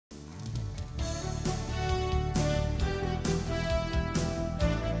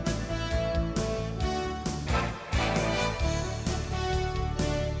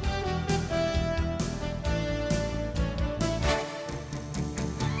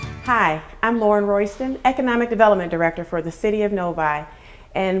Hi, I'm Lauren Royston, Economic Development Director for the City of Novi,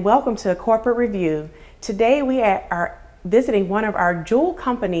 and welcome to Corporate Review. Today we are visiting one of our jewel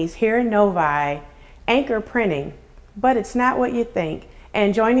companies here in Novi, Anchor Printing, but it's not what you think.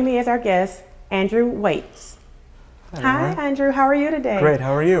 And joining me as our guest, Andrew Waits. Hi, Andrew. How are you today? Great.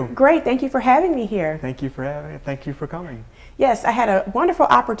 How are you? Great. Thank you for having me here. Thank you for having. Thank you for coming. Yes, I had a wonderful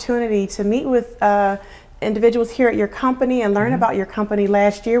opportunity to meet with individuals here at your company and learn about your company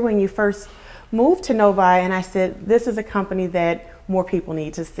last year when you first moved to Novi, and I said this is a company that more people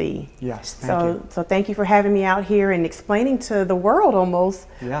need to see. Yes. Thank you. So thank you for having me out here and explaining to the world almost.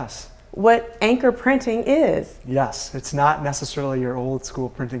 Yes. What Anchor Printing is. Yes, it's not necessarily your old school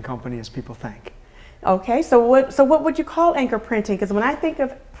printing company as people think. Okay, so what would you call Anchor Printing? Because when I think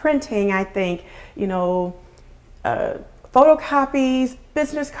of printing, I think, you know, photocopies,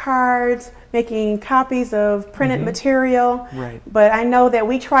 business cards, making copies of printed material. Right. But I know that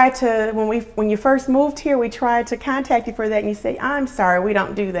we tried to, when you first moved here, we tried to contact you for that, and you say, I'm sorry, we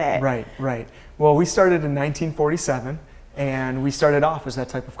don't do that. Right, right. Well, we started in 1947, and we started off as that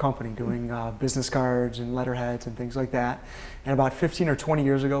type of company, doing business cards and letterheads and things like that. And about 15 or 20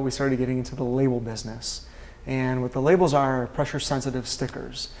 years ago, we started getting into the label business. And what the labels are pressure-sensitive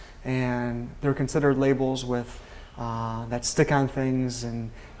stickers. And they're considered labels with that stick on things,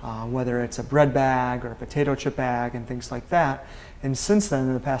 and whether it's a bread bag or a potato chip bag and things like that. And since then,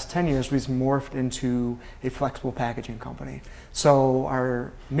 in the past 10 years, we've morphed into a flexible packaging company. So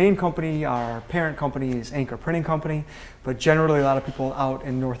our main company, our parent company, is Anchor Printing Company, but generally a lot of people out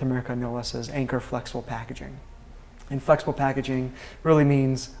in North America know us as Anchor Flexible Packaging. And flexible packaging really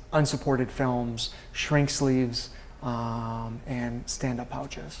means unsupported films, shrink sleeves, and stand-up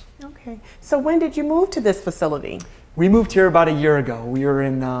pouches. Okay. So when did you move to this facility? We moved here about a year ago. We were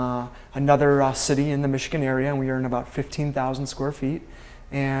in another city in the Michigan area, and we were in about 15,000 square feet.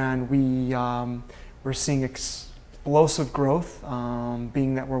 And we're seeing explosive growth,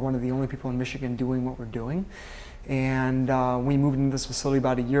 being that we're one of the only people in Michigan doing what we're doing. And we moved into this facility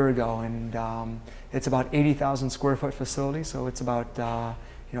about a year ago, and it's about 80,000 square foot facility, so it's about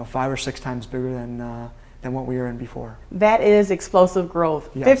 5 or 6 times bigger than what we were in before. That is explosive growth.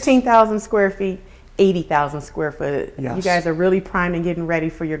 Yes. 15,000 square feet, 80,000 square foot. Yes. You guys are really primed and getting ready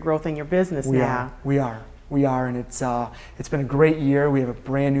for your growth in your business now. We are, and it's been a great year. We have a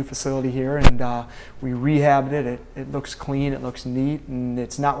brand new facility here, and we rehabbed it. It looks clean, it looks neat, and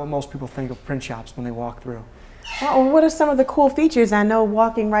it's not what most people think of print shops when they walk through. Well, what are some of the cool features? I know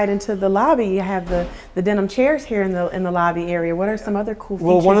walking right into the lobby, you have the denim chairs here in the lobby area. What are some other cool features?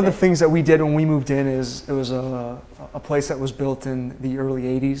 Well, one of the things that we did when we moved in is it was a place that was built in the early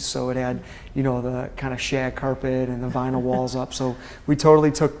 80s, so it had, the kind of shag carpet and the vinyl walls up. So we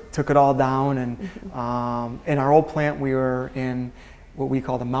totally took it all down, and in our old plant we were in what we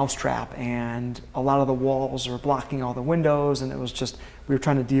call the mousetrap, and a lot of the walls were blocking all the windows, and it was just, we were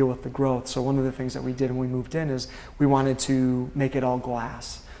trying to deal with the growth. So one of the things that we did when we moved in is we wanted to make it all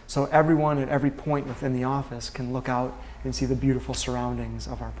glass. So everyone at every point within the office can look out and see the beautiful surroundings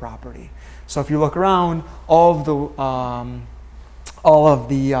of our property. So if you look around, all of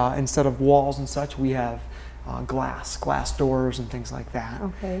the instead of walls and such, we have glass doors and things like that.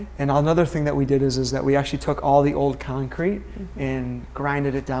 Okay. And another thing that we did is that we actually took all the old concrete and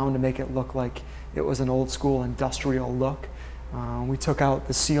grinded it down to make it look like it was an old school industrial look. We took out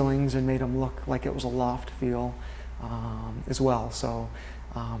the ceilings and made them look like it was a loft feel as well. So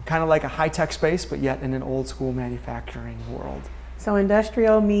kind of like a high-tech space, but yet in an old school manufacturing world. So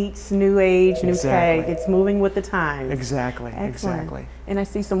industrial meets new age, new tech. It's moving with the times. Exactly. Excellent. Exactly. And I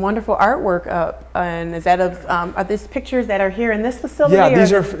see some wonderful artwork up. And is that are these pictures that are here in this facility? Yeah,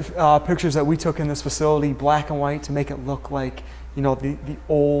 these are pictures that we took in this facility, black and white, to make it look like the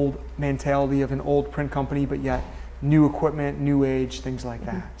old mentality of an old print company, but yet new equipment, new age, things like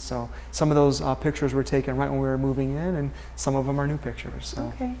that. So some of those pictures were taken right when we were moving in, and some of them are new pictures.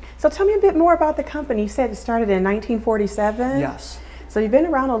 So. Okay. So tell me a bit more about the company. You said it started in 1947? Yes. So you've been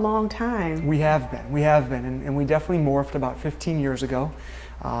around a long time. We have been, and we definitely morphed about 15 years ago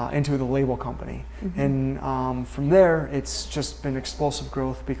into the label company. And from there, it's just been explosive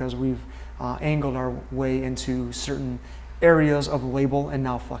growth because we've angled our way into certain areas of label and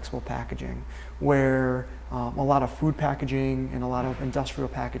now flexible packaging, where a lot of food packaging and a lot of industrial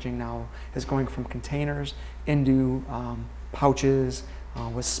packaging now is going from containers into pouches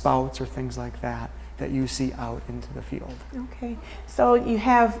with spouts or things like that you see out into the field. Okay. So you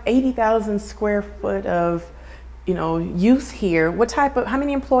have 80,000 square foot of use here. How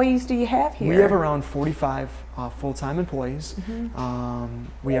many employees do you have here? We have around 45 full-time employees.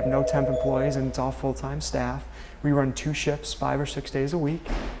 We have no temp employees, and it's all full-time staff. We run 2 shifts, 5 or 6 days a week.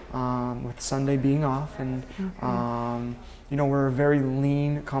 with Sunday being off. And you know, we're a very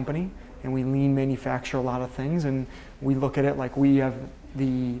lean company, and we lean manufacture a lot of things, and we look at it like we have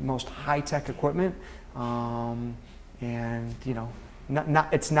the most high-tech equipment, and you know,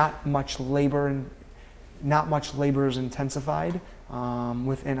 it's not much labor and not much labor is intensified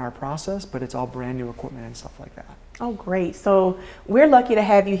within our process, but it's all brand new equipment and stuff like that. Oh, great. So we're lucky to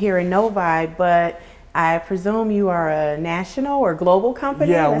have you here in Novi, but I presume you are a national or global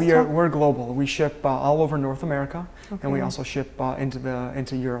company? Yeah, we're global. We ship all over North America, and we also ship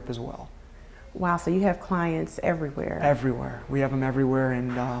into Europe as well. Wow, so you have clients everywhere. Everywhere. We have them everywhere,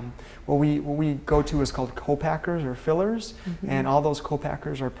 and what we go to is called co-packers or fillers, and all those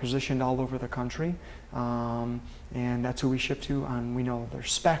co-packers are positioned all over the country, and that's who we ship to. And we know their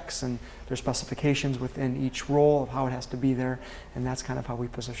specs and their specifications within each roll of how it has to be there, and that's kind of how we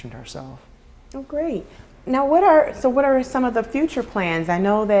positioned ourselves. Oh, great. Now, what are some of the future plans? I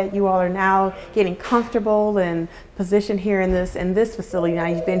know that you all are now getting comfortable and positioned here in this facility. Now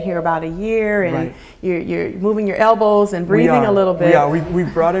you've been here about a year, and you're moving your elbows and breathing a little bit. Yeah,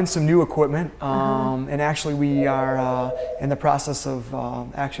 we've brought in some new equipment, and actually we are in the process of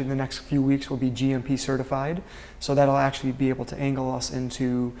actually the next few weeks we'll be GMP certified, so that'll actually be able to angle us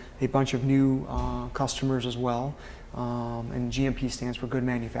into a bunch of new customers as well. And GMP stands for Good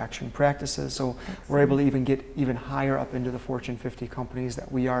Manufacturing Practices, so we're able to even get even higher up into the Fortune 50 companies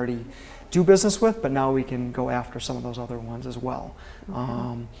that we already do business with, but now we can go after some of those other ones as well.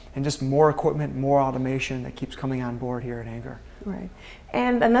 And just more equipment, more automation that keeps coming on board here at Anchor. Right.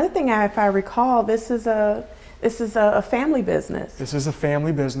 And another thing, if I recall, this is a family business. This is a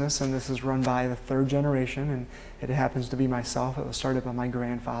family business, and this is run by the third generation, and it happens to be myself. It was started by my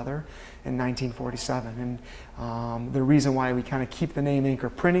grandfather in 1947, and the reason why we kind of keep the name Anchor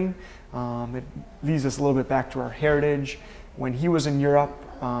Printing, it leads us a little bit back to our heritage. When he was in Europe,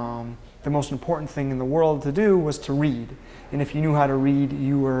 the most important thing in the world to do was to read, and if you knew how to read,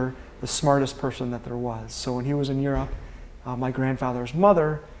 you were the smartest person that there was. So when he was in Europe, my grandfather's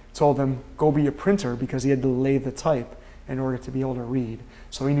mother told him, go be a printer, because he had to lay the type in order to be able to read.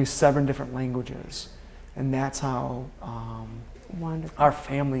 So he knew 7 different languages, and that's how our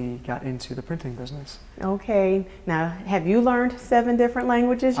family got into the printing business. Okay, now have you learned 7 different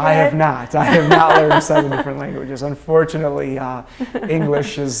languages yet? I have not. I have not learned 7 different languages. Unfortunately,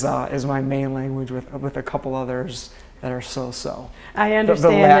 English is my main language, with a couple others that are so-so. I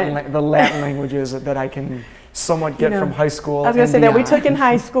understand the Latin languages that I can somewhat get from high school. I was going to say that we took in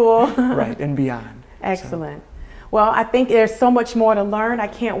high school. Right, and beyond. Excellent. Well, I think there's so much more to learn. I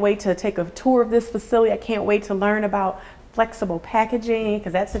can't wait to take a tour of this facility. I can't wait to learn about flexible packaging,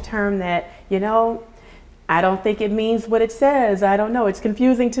 because that's a term that, you know, I don't think it means what it says. I don't know. It's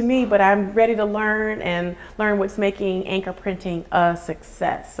confusing to me, but I'm ready to learn what's making Anchor Printing a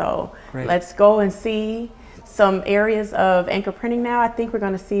success. So let's go and see some areas of Anchor Printing now. I think we're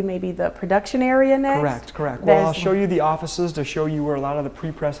going to see maybe the production area next. Correct. Well, I'll show you the offices to show you where a lot of the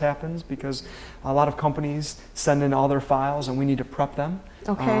pre-press happens, because a lot of companies send in all their files and we need to prep them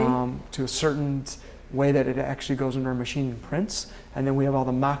to a certain way that it actually goes into our machine and prints. And then we have all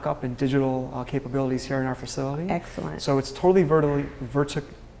the mock-up and digital capabilities here in our facility. Excellent. So it's totally vertically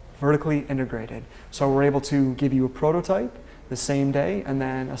integrated. So we're able to give you a prototype the same day, and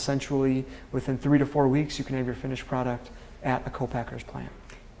then essentially within 3 to 4 weeks you can have your finished product at a co-packer's plant.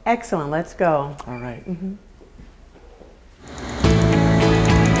 Excellent. Let's go. All right.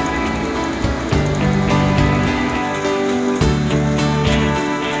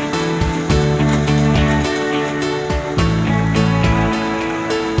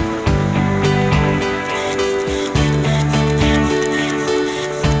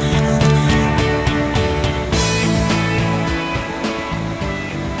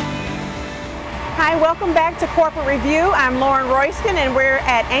 Welcome back to Corporate Review. I'm Lauren Royston, and we're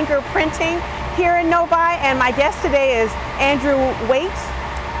at Anchor Printing here in Novi, and my guest today is Andrew Waits,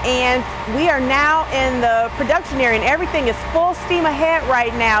 and we are now in the production area, and everything is full steam ahead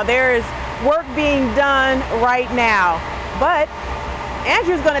right now. There is work being done right now, but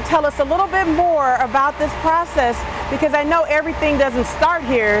Andrew's going to tell us a little bit more about this process, because I know everything doesn't start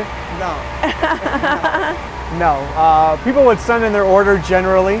here. No. People would send in their order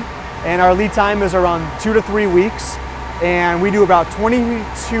generally, and our lead time is around 2 to 3 weeks, and we do about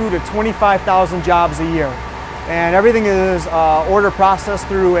 22 to 25,000 jobs a year. And everything is order processed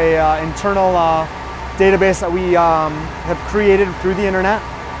through a internal database that we have created through the internet,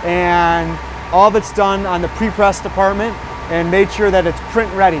 and all of it's done on the pre-press department and made sure that it's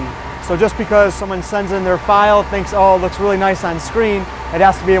print ready. So just because someone sends in their file, thinks, oh, it looks really nice on screen, it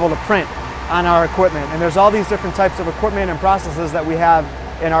has to be able to print on our equipment. And there's all these different types of equipment and processes that we have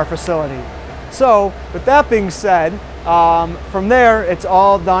in our facility. So with that being said, from there it's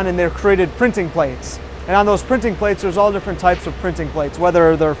all done and they're created printing plates. And on those printing plates there's all different types of printing plates,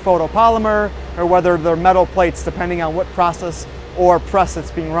 whether they're photopolymer or whether they're metal plates, depending on what process or press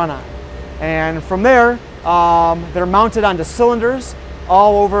it's being run on. And from there, they're mounted onto cylinders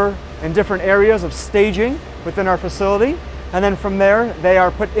all over in different areas of staging within our facility. And then from there, they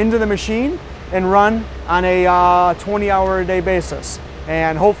are put into the machine and run on a 20-hour-a-day basis.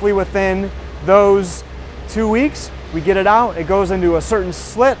 And hopefully within those 2 weeks, we get it out. It goes into a certain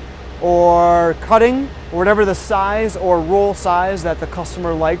slit or cutting, or whatever the size or roll size that the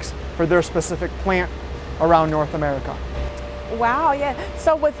customer likes for their specific plant around North America. Wow, yeah.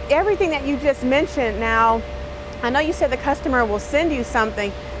 So with everything that you just mentioned now, I know you said the customer will send you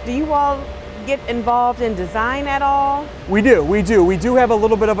something. Do you all get involved in design at all? We do. We do have a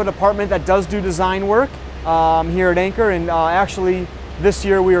little bit of a department that does do design work here at Anchor, and actually this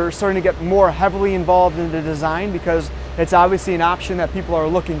year we are starting to get more heavily involved in the design because it's obviously an option that people are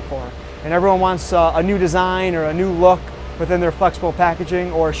looking for. And everyone wants a new design or a new look within their flexible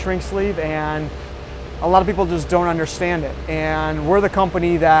packaging or shrink sleeve, and a lot of people just don't understand it. And we're the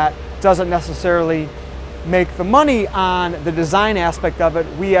company that doesn't necessarily make the money on the design aspect of it.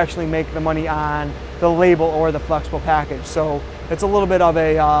 We actually make the money on the label or the flexible package. So it's a little bit of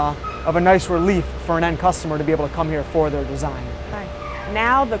a nice relief for an end customer to be able to come here for their design. Right.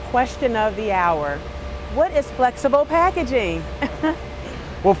 Now the question of the hour. What is flexible packaging?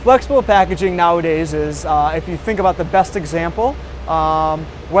 Well, flexible packaging nowadays is, if you think about the best example,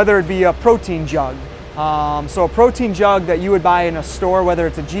 whether it be a protein jug. So a protein jug that you would buy in a store, whether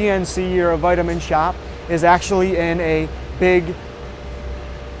it's a GNC or a vitamin shop, is actually in a big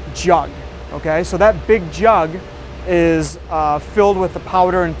jug. Okay, so that big jug is filled with the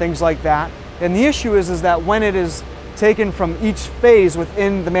powder and things like that. And the issue is that when it is taken from each phase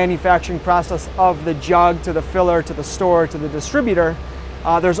within the manufacturing process of the jug to the filler to the store to the distributor,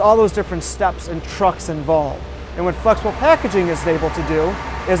 there's all those different steps and trucks involved. And what flexible packaging is able to do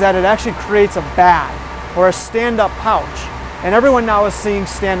is that it actually creates a bag or a stand-up pouch. And everyone now is seeing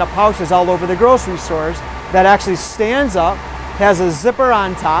stand-up pouches all over the grocery stores that actually stands up, has a zipper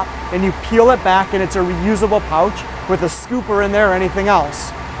on top, and you peel it back and it's a reusable pouch with a scooper in there or anything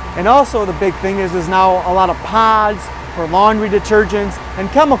else. And also the big thing is now a lot of pods for laundry detergents and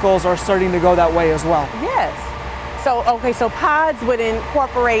chemicals are starting to go that way as well. Yes. So, okay, so pods would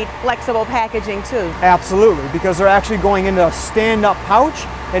incorporate flexible packaging too? Absolutely, because they're actually going into a stand-up pouch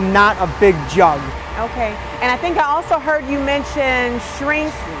and not a big jug. Okay, and I think I also heard you mention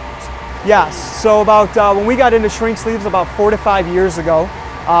shrink. Yes, so about when we got into shrink sleeves about 4 to 5 years ago,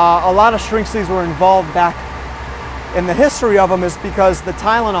 a lot of shrink sleeves were involved back, and the history of them is because the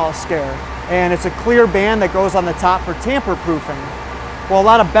Tylenol scare, and it's a clear band that goes on the top for tamper-proofing. Well, a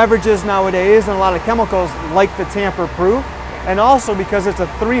lot of beverages nowadays and a lot of chemicals like the tamper-proof, and also because it's a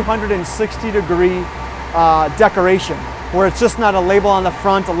 360-degree decoration, where it's just not a label on the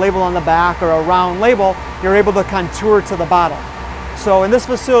front, a label on the back, or a round label. You're able to contour to the bottle. So in this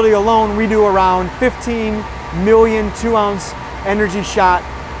facility alone, we do around 15 million 2-ounce energy shot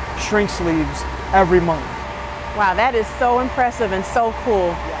shrink sleeves every month. Wow, that is so impressive and so cool.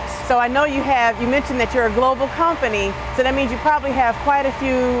 Yes. So I know you mentioned that you're a global company, so that means you probably have quite a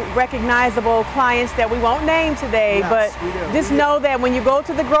few recognizable clients that we won't name today, yes, but we do. Just know that when you go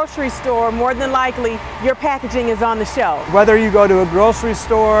to the grocery store, more than likely your packaging is on the shelf. Whether you go to a grocery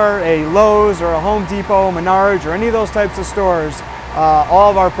store, a Lowe's or a Home Depot, Menards, or any of those types of stores, all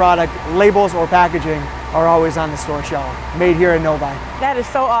of our product labels or packaging are always on the store shelf, made here in Novi. That is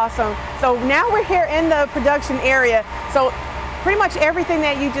so awesome. So now we're here in the production area. So pretty much everything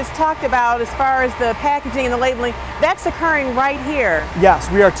that you just talked about as far as the packaging and the labeling, that's occurring right here.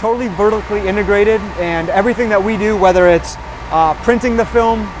 Yes, we are totally vertically integrated, and everything that we do, whether it's printing the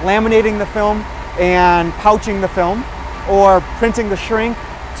film, laminating the film, and pouching the film, or printing the shrink,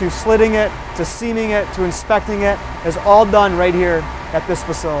 to slitting it, to seaming it, to inspecting it, is all done right here at this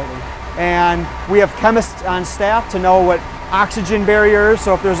facility. And we have chemists on staff to know what oxygen barriers,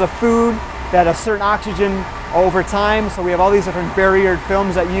 so if there's a food that a certain oxygen over time, so we have all these different barriered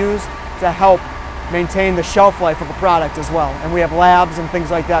films that use to help maintain the shelf life of a product as well. And we have labs and things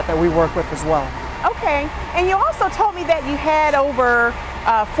like that that we work with as well. Okay, and you also told me that you had over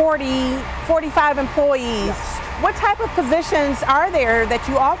 45 employees. Yes. What type of positions are there that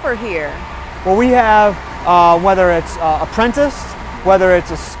you offer here? Well, we have, whether it's apprentice, whether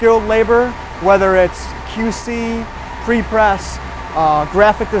it's a skilled labor, whether it's QC, pre-press,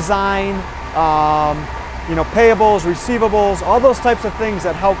 graphic design, payables, receivables, all those types of things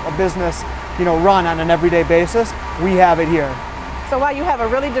that help a business, run on an everyday basis. We have it here. So while you have a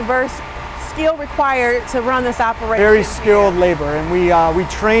really diverse skill required to run this operation. Very skilled labor, and we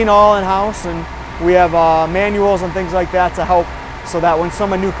train all in-house, and we have manuals and things like that to help so that when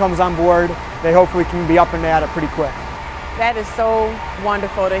someone new comes on board, they hopefully can be up and at it pretty quick. That is so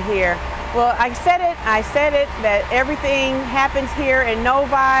wonderful to hear. Well, I said it, that everything happens here in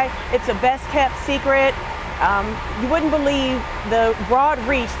Novi. It's a best kept secret. You wouldn't believe the broad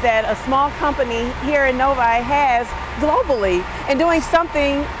reach that a small company here in Novi has globally and doing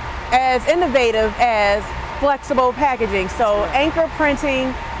something as innovative as flexible packaging. So anchor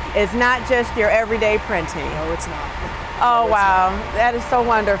printing is not just your everyday printing. No, it's not. Oh, wow. That is so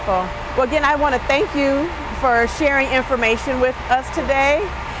wonderful. Well, again, I want to thank you for sharing information with us today.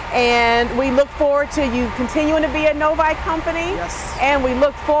 And we look forward to you continuing to be a Novi company. Yes. And we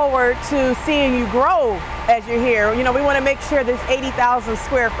look forward to seeing you grow as you're here. You know, we want to make sure this 80,000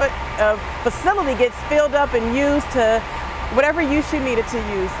 square foot facility gets filled up and used to whatever use you need it to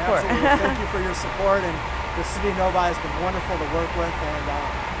use for. Absolutely. Thank you for your support, and the City of Novi has been wonderful to work with, and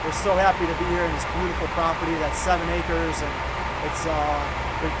we're so happy to be here in this beautiful property that's 7 acres, and it's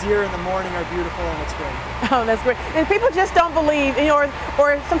the deer in the morning are beautiful, and it's great. Oh, that's great. And people just don't believe, you know,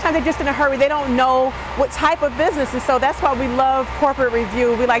 or sometimes they're just in a hurry. They don't know what type of business, and so that's why we love Corporate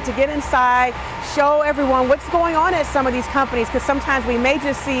Review. We like to get inside, show everyone what's going on at some of these companies, because sometimes we may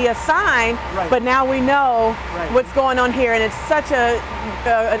just see a sign, but now we know what's going on here, and it's such an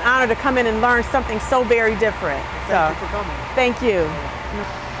honor to come in and learn something so very different. Thank you for coming. Thank you.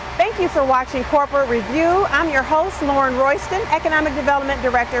 Thank you for watching Corporate Review. I'm your host, Lauren Royston, Economic Development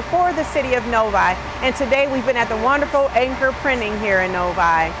Director for the City of Novi. And today we've been at the wonderful Anchor Printing here in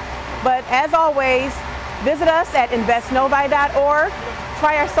Novi. But as always, visit us at investnovi.org.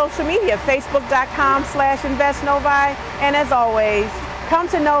 Try our social media, facebook.com/investnovi. And as always, come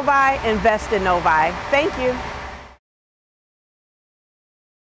to Novi, invest in Novi. Thank you.